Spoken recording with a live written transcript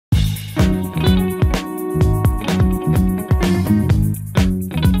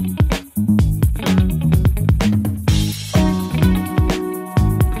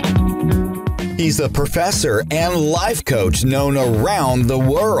He's a professor and life coach known around the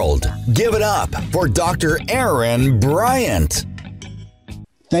world. Give it up for Dr. Aaron Bryant.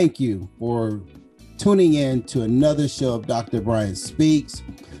 Thank you for tuning in to another show of Dr. Bryant Speaks.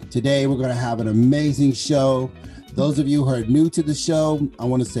 Today, we're going to have an amazing show. Those of you who are new to the show, I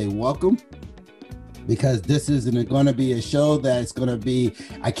want to say welcome, because this isn't going to be a show that's going to be,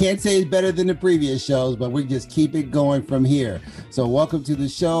 I can't say it's better than the previous shows, but we just keep it going from here. So welcome to the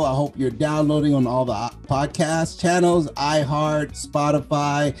show. I hope you're downloading on all the podcast channels, iHeart,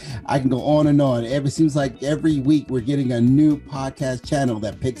 Spotify. I can go on and on. It seems like every week we're getting a new podcast channel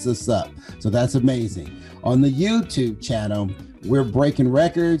that picks us up. So that's amazing. On the YouTube channel, we're breaking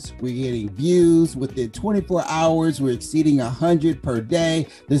records. We're getting views within 24 hours. We're exceeding 100 per day.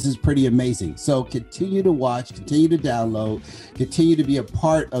 This is pretty amazing. So continue to watch, continue to download, continue to be a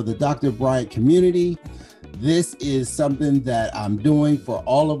part of the Dr. Bryant community. This is something that I'm doing for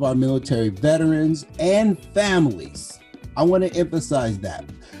all of our military veterans and families. I want to emphasize that.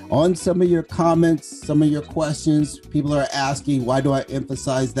 On some of your comments, some of your questions, people are asking, why do I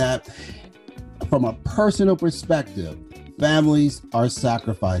emphasize that? From a personal perspective, families are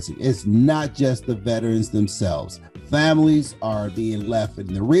sacrificing. It's not just the veterans themselves. Families are being left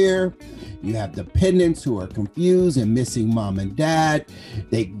in the rear. You have dependents who are confused and missing mom and dad.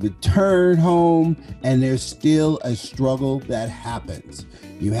 They return home and there's still a struggle that happens.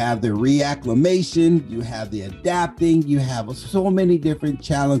 You have the reacclimation, you have the adapting, you have so many different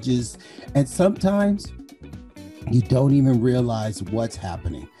challenges. And sometimes you don't even realize what's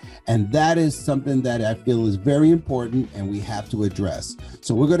happening. And that is something that I feel is very important and we have to address.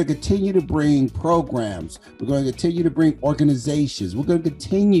 So we're going to continue to bring programs. We're going to continue to bring organizations. We're going to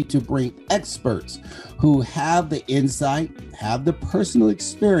continue to bring experts who have the insight, have the personal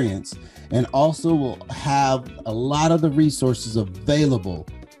experience, and also will have a lot of the resources available.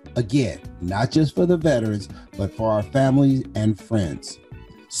 Again, not just for the veterans, but for our families and friends.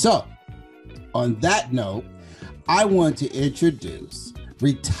 So on that note, I want to introduce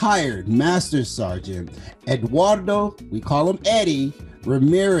retired Master Sergeant Eduardo, we call him Eddie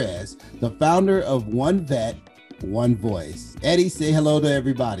Ramirez, the founder of One Vet, One Voice. Eddie, say hello to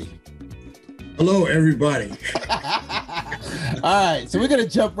everybody. Hello, everybody. All right, so we're going to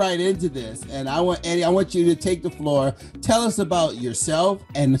jump right into this. And Eddie, I want you to take the floor. Tell us about yourself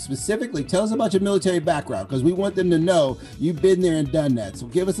and specifically tell us about your military background, because we want them to know you've been there and done that. So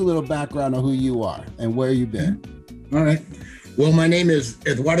give us a little background on who you are and where you've been. All right. Well, my name is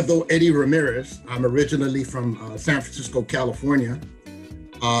Eduardo Eddie Ramirez. I'm originally from San Francisco, California.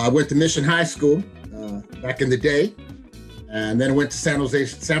 I went to Mission High School back in the day, and then went to San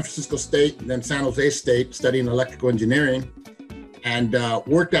Francisco State, and then San Jose State, studying electrical engineering, and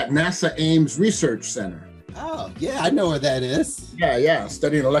worked at NASA Ames Research Center. Oh, yeah, I know where that is. Yeah,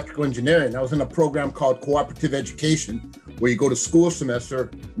 studying electrical engineering. I was in a program called Cooperative Education, where you go to school a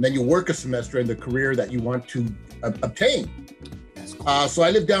semester, and then you work a semester in the career that you want to obtain. So I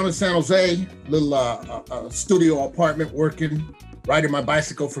lived down in San Jose, little studio apartment, riding my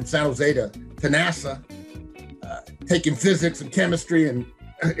bicycle from San Jose to NASA, taking physics and chemistry and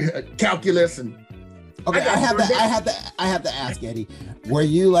calculus. And okay, I have to ask, Eddie, were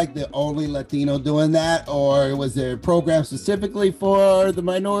you like the only Latino doing that, or was there a program specifically for the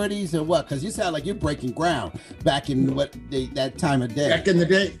minorities, or what? Because you sound like you're breaking ground back in that time of day. Back in the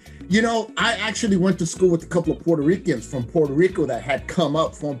day. You know, I actually went to school with a couple of Puerto Ricans from Puerto Rico that had come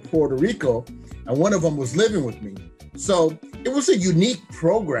up from Puerto Rico, and one of them was living with me. So it was a unique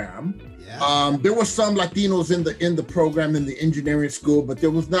program. Yeah. There were some Latinos in the program in the engineering school, but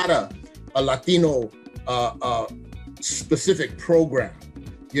there was not a Latino specific program.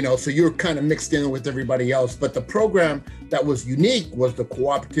 You know, so you're kind of mixed in with everybody else. But the program that was unique was the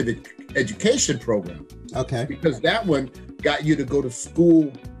cooperative education program. Okay. Because that one got you to go to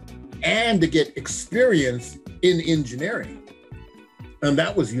school and to get experience in engineering. And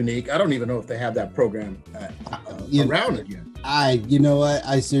that was unique. I don't even know if they have that program around again. You know what?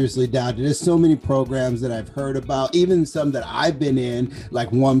 I seriously doubt it. There's so many programs that I've heard about, even some that I've been in,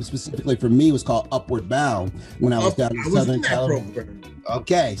 like one specifically for me was called Upward Bound when I was down in Southern California.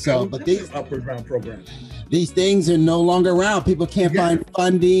 Okay, so, but these Upward Bound program. These things are no longer around. People can't find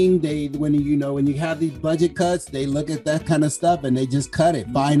funding. When you have these budget cuts, they look at that kind of stuff and they just cut it.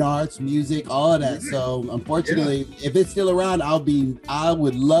 Fine arts, music, all of that. So unfortunately, if it's still around, I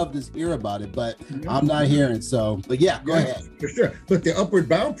would love to hear about it, but I'm not hearing. So, but go ahead. For sure. But the Upward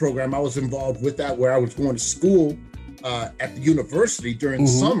Bound program, I was involved with that, where I was going to school at the university during the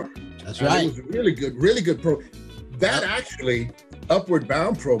summer. That's right. It was a really good program. That actually, Upward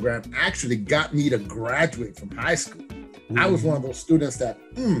Bound program actually got me to graduate from high school. I was one of those students that,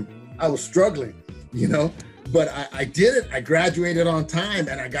 I was struggling, you know, but I did it. I graduated on time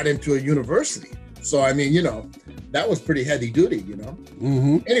and I got into a university. So, I mean, you know, that was pretty heavy duty, you know.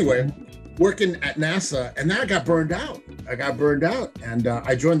 Anyway, working at NASA, and then I got burned out. And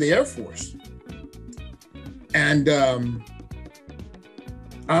I joined the Air Force. And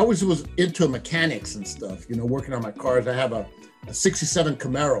I always was into mechanics and stuff, you know, working on my cars. I have a 67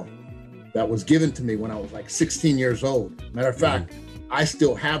 Camaro that was given to me when I was like 16 years old. Matter of fact, I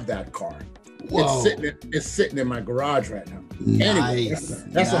still have that car. Whoa. It's sitting in my garage right now. Nice. Anyway,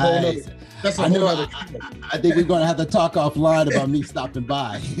 that's a whole nother. That's a whole other. I think we're going to have to talk offline about me stopping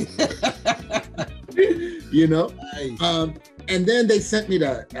by. You know, Nice. and then they sent me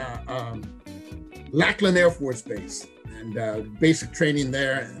to Lackland Air Force Base and basic training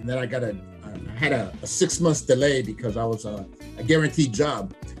there. And then I had a 6 months delay because I was a guaranteed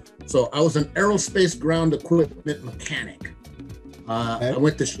job. So I was an aerospace ground equipment mechanic. I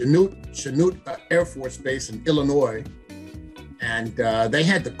went to Chanute Air Force Base in Illinois, and they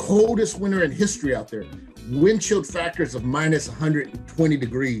had the coldest winter in history out there. Wind chill factors of minus 120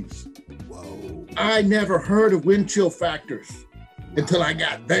 degrees. Whoa. I never heard of wind chill factors until I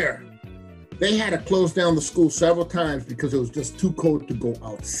got there. They had to close down the school several times because it was just too cold to go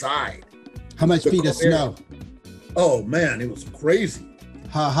outside. How much feet of snow? Oh man, it was crazy.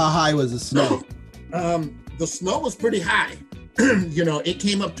 How high was the snow? The snow was pretty high. You know, it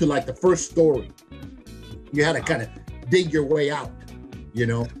came up to like the first story. You had to kind of dig your way out, you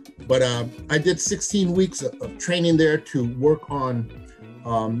know. But I did 16 weeks of training there to work on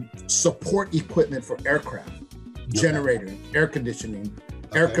support equipment for aircraft, generators, air conditioning,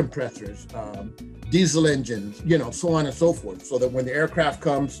 air compressors, diesel engines, you know, so on and so forth. So that when the aircraft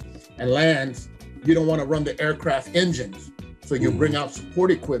comes and lands, you don't want to run the aircraft engines. So you bring out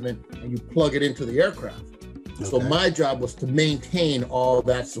support equipment and you plug it into the aircraft. So my job was to maintain all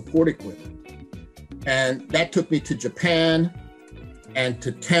that support equipment. And that took me to Japan and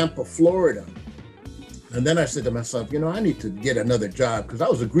to Tampa, Florida. And then I said to myself, you know, I need to get another job because I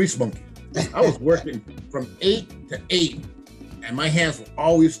was a grease monkey. I was working from 8 to 8 and my hands were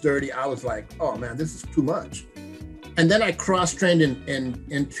always dirty. I was like, oh man, this is too much. And then I cross-trained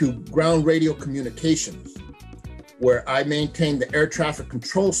into ground radio communications, where I maintained the air traffic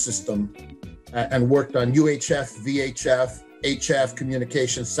control system and worked on UHF, VHF, HF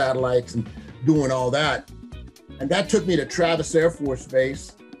communication satellites and doing all that. And that took me to Travis Air Force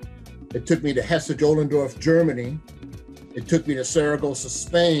Base. It took me to Hesse-Jollendorf, Germany. It took me to Saragossa,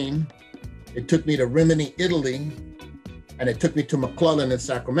 Spain. It took me to Rimini, Italy. And it took me to McClellan in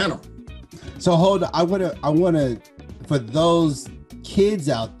Sacramento. So hold on, I wanna, for those kids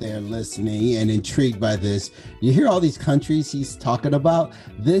out there listening and intrigued by this, you hear all these countries he's talking about.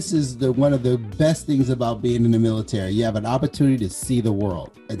 This is one of the best things about being in the military. You have an opportunity to see the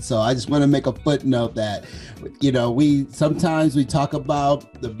world. And so I just want to make a footnote that, you know, sometimes we talk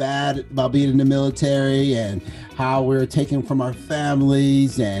about the bad about being in the military and how we're taken from our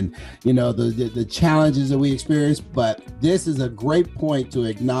families and, you know, the challenges that we experience. But this is a great point to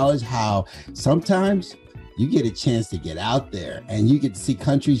acknowledge how sometimes you get a chance to get out there and you get to see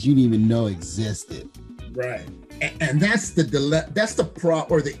countries you didn't even know existed. Right. And that's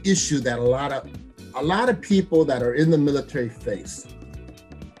the issue that a lot of people that are in the military face.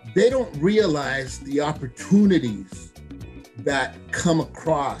 They don't realize the opportunities that come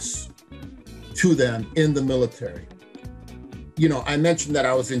across to them in the military. You know, I mentioned that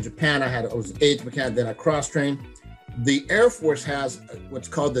I was in Japan. I was an aids mechanic, then I cross-trained. The Air Force has what's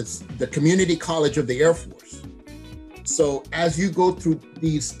called the Community College of the Air Force. So as you go through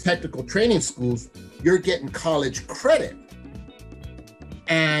these technical training schools, you're getting college credit.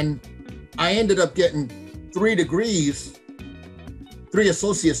 And I ended up getting 3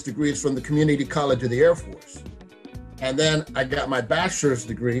 associate's degrees from the Community College of the Air Force. And then I got my bachelor's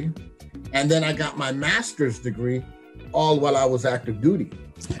degree, and then I got my master's degree, all while I was active duty.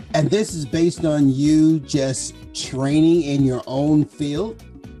 And this is based on you just training in your own field?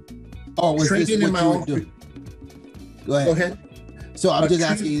 Or was Training this what in my you own were doing? Go ahead. So I'm just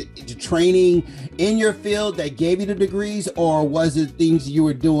asking, training in your field that gave you the degrees, or was it things you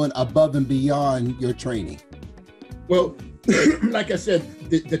were doing above and beyond your training? Well, like I said,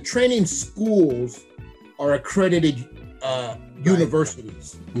 the training schools are accredited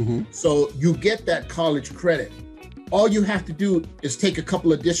universities. Mm-hmm. So you get that college credit. All you have to do is take a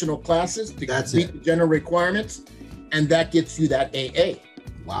couple additional classes to meet the general requirements, and that gets you that AA.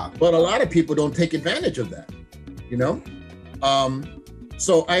 Wow. But a lot of people don't take advantage of that, you know?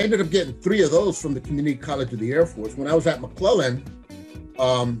 So I ended up getting 3 of those from the Community College of the Air Force. When I was at McClellan,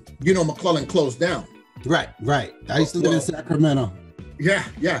 you know, McClellan closed down. Right. I used to live in Sacramento.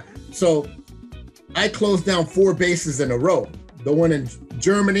 Yeah. So I closed down 4 bases in a row. The one in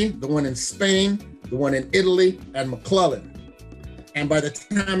Germany, the one in Spain, the one in Italy, and McClellan. And by the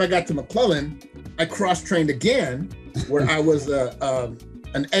time I got to McClellan, I cross-trained again, where I was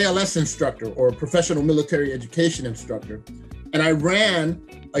an ALS instructor, or a professional military education instructor. And I ran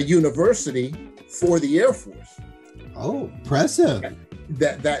a university for the Air Force. Oh, impressive.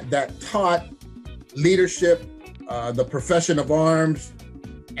 That taught leadership, the profession of arms,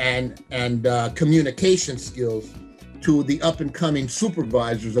 and communication skills to the up-and-coming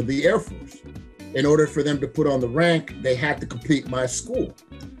supervisors of the Air Force. In order for them to put on the rank, they had to complete my school.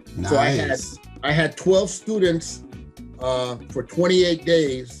 Nice. So I had 12 students for 28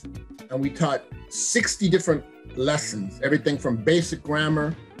 days, and we taught 60 different lessons, everything from basic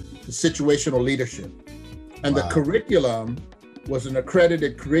grammar to situational leadership. And Wow. the curriculum was an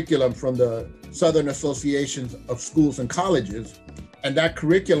accredited curriculum from the Southern Associations of Schools and Colleges. And that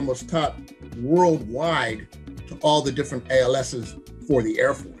curriculum was taught worldwide to all the different ALSs for the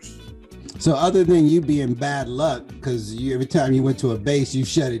Air Force. So other than you being bad luck, because every time you went to a base, you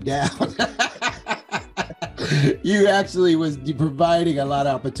shut it down. You actually was providing a lot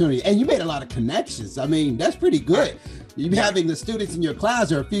of opportunity, and you made a lot of connections. I mean, that's pretty good. You having the students in your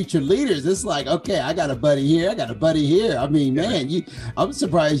class are future leaders. It's like, okay, I got a buddy here, I got a buddy here. I mean, man, I'm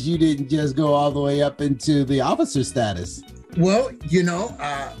surprised you didn't just go all the way up into the officer status. Well,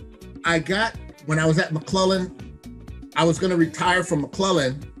 when I was at McClellan, I was going to retire from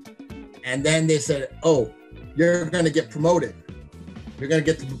McClellan, and then they said, "Oh, you're going to get promoted. You're going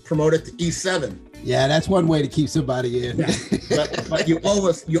to get promoted to E7." Yeah, that's one way to keep somebody in. Yeah. But you owe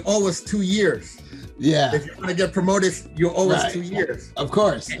us 2 years. Yeah. If you're going to get promoted, you owe us 2 years. Of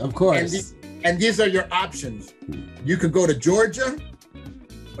course. And these are your options. You could go to Georgia,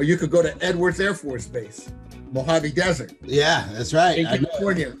 or you could go to Edwards Air Force Base, Mojave Desert. Yeah, that's right. In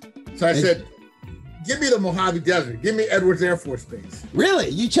California. So I said, give me the Mojave Desert. Give me Edwards Air Force Base. Really?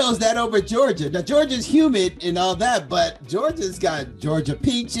 You chose that over Georgia. Now, Georgia's humid and all that, but Georgia's got Georgia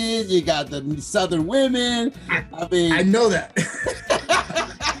peaches. You got the southern women. I mean, I know that.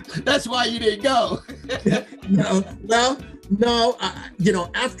 That's why you didn't go. No.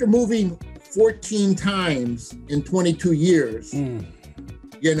 After moving 14 times in 22 years,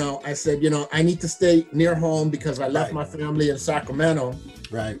 I said, I need to stay near home because I left my family in Sacramento.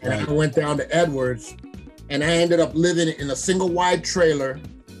 Right. And I went down to Edwards, and I ended up living in a single wide trailer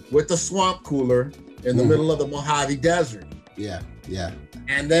with a swamp cooler in the middle of the Mojave Desert. Yeah.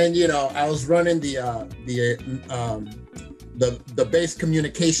 And then, I was running the base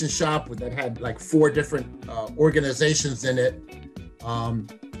communication shop that had like 4 different organizations in it.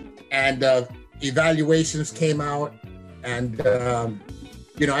 And evaluations came out, and,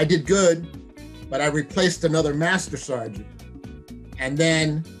 I did good, but I replaced another master sergeant. And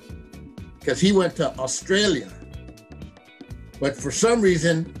then, because he went to Australia, but for some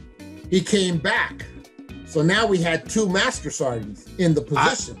reason, he came back. So now we had 2 master sergeants in the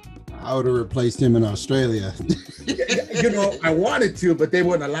position. I would have replaced him in Australia. I wanted to, but they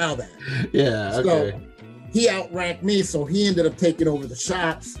wouldn't allow that. Yeah, okay. So he outranked me, so he ended up taking over the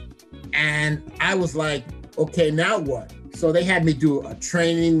shops. And I was like, okay, now what? So they had me do a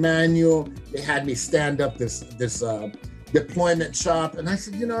training manual. They had me stand up this deployment shop. And I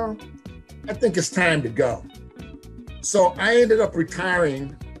said, I think it's time to go. So I ended up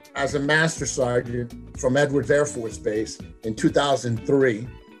retiring as a master sergeant from Edwards Air Force Base in 2003.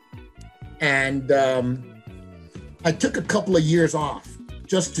 And I took a couple of years off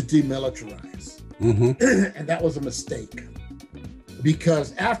just to demilitarize. And that was a mistake.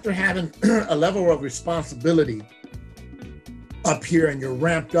 Because after having a level of responsibility up here and you're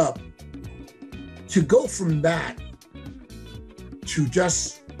ramped up, to go from that to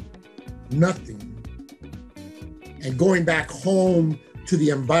just nothing and going back home to the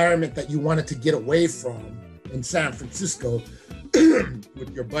environment that you wanted to get away from in San Francisco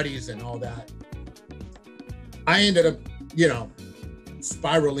with your buddies and all that, I ended up,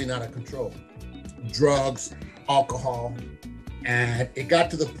 spiraling out of control. Drugs, alcohol, and it got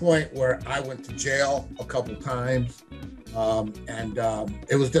to the point where I went to jail a couple times, and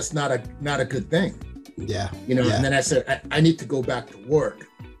it was just not a good thing. Yeah. And then I said, I need to go back to work.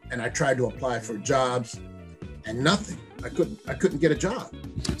 And I tried to apply for jobs and nothing. I couldn't get a job.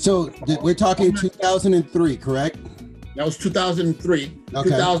 So we're talking 2003, correct? That was 2003, okay.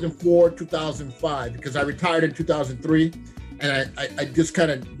 2004, 2005, because I retired in 2003 and I just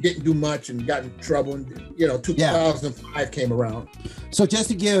kind of didn't do much and got in trouble. And, 2005 came around. So just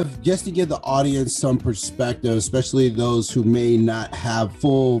to give the audience some perspective, especially those who may not have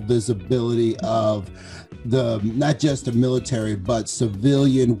full visibility of not just the military, but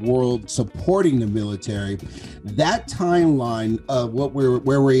civilian world supporting the military, that timeline of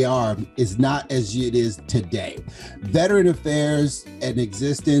where we are is not as it is today. Veteran Affairs and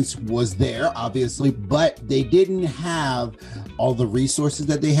existence was there, obviously, but they didn't have all the resources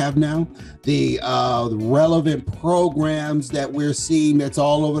that they have now. The relevant programs that we're seeing that's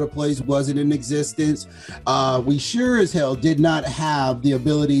all over the place wasn't in existence. We sure as hell did not have the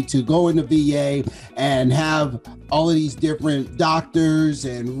ability to go into VA and have all of these different doctors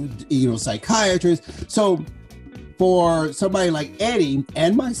and psychiatrists. So for somebody like Eddie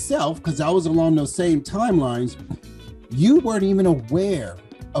and myself, because I was along those same timelines, you weren't even aware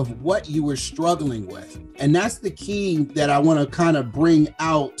of what you were struggling with. And that's the key that I want to kind of bring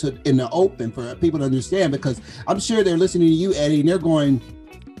out in the open for people to understand, because I'm sure they're listening to you, Eddie, and they're going,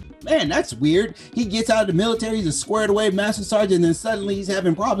 man, that's weird. He gets out of the military, he's a squared away master sergeant, and then suddenly he's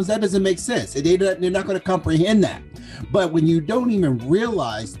having problems. That doesn't make sense. They're not going to comprehend that. But when you don't even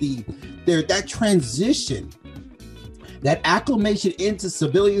realize that transition, that acclimation into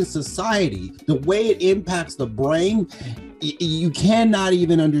civilian society, the way it impacts the brain, you cannot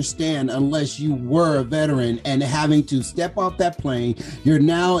even understand unless you were a veteran and having to step off that plane. You're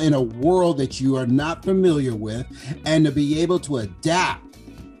now in a world that you are not familiar with, and to be able to adapt.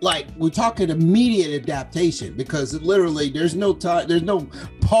 Like, we're talking immediate adaptation, because literally there's no time, there's no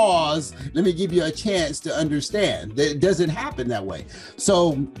pause. Let me give you a chance to understand. It doesn't happen that way.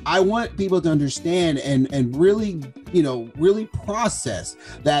 So I want people to understand and really, really process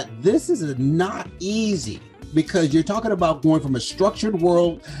that this is not easy, because you're talking about going from a structured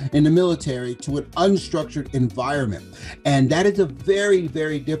world in the military to an unstructured environment. And that is a very,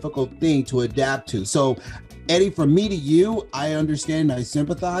 very difficult thing to adapt to. So Eddie, from me to you, I understand, I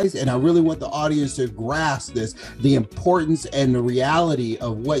sympathize, and I really want the audience to grasp this, the importance and the reality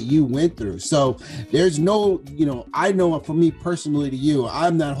of what you went through. So there's no, I know for me personally to you,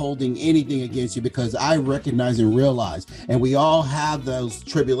 I'm not holding anything against you, because I recognize and realize, and we all have those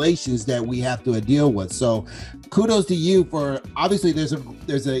tribulations that we have to deal with. So kudos to you for, obviously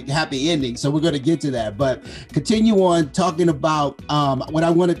there's a happy ending, so we're going to get to that, but continue on talking about what I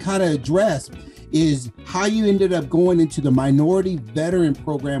want to kind of address is how you ended up going into the Minority Veteran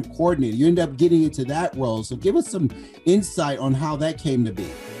Program Coordinator. You ended up getting into that role. So give us some insight on how that came to be.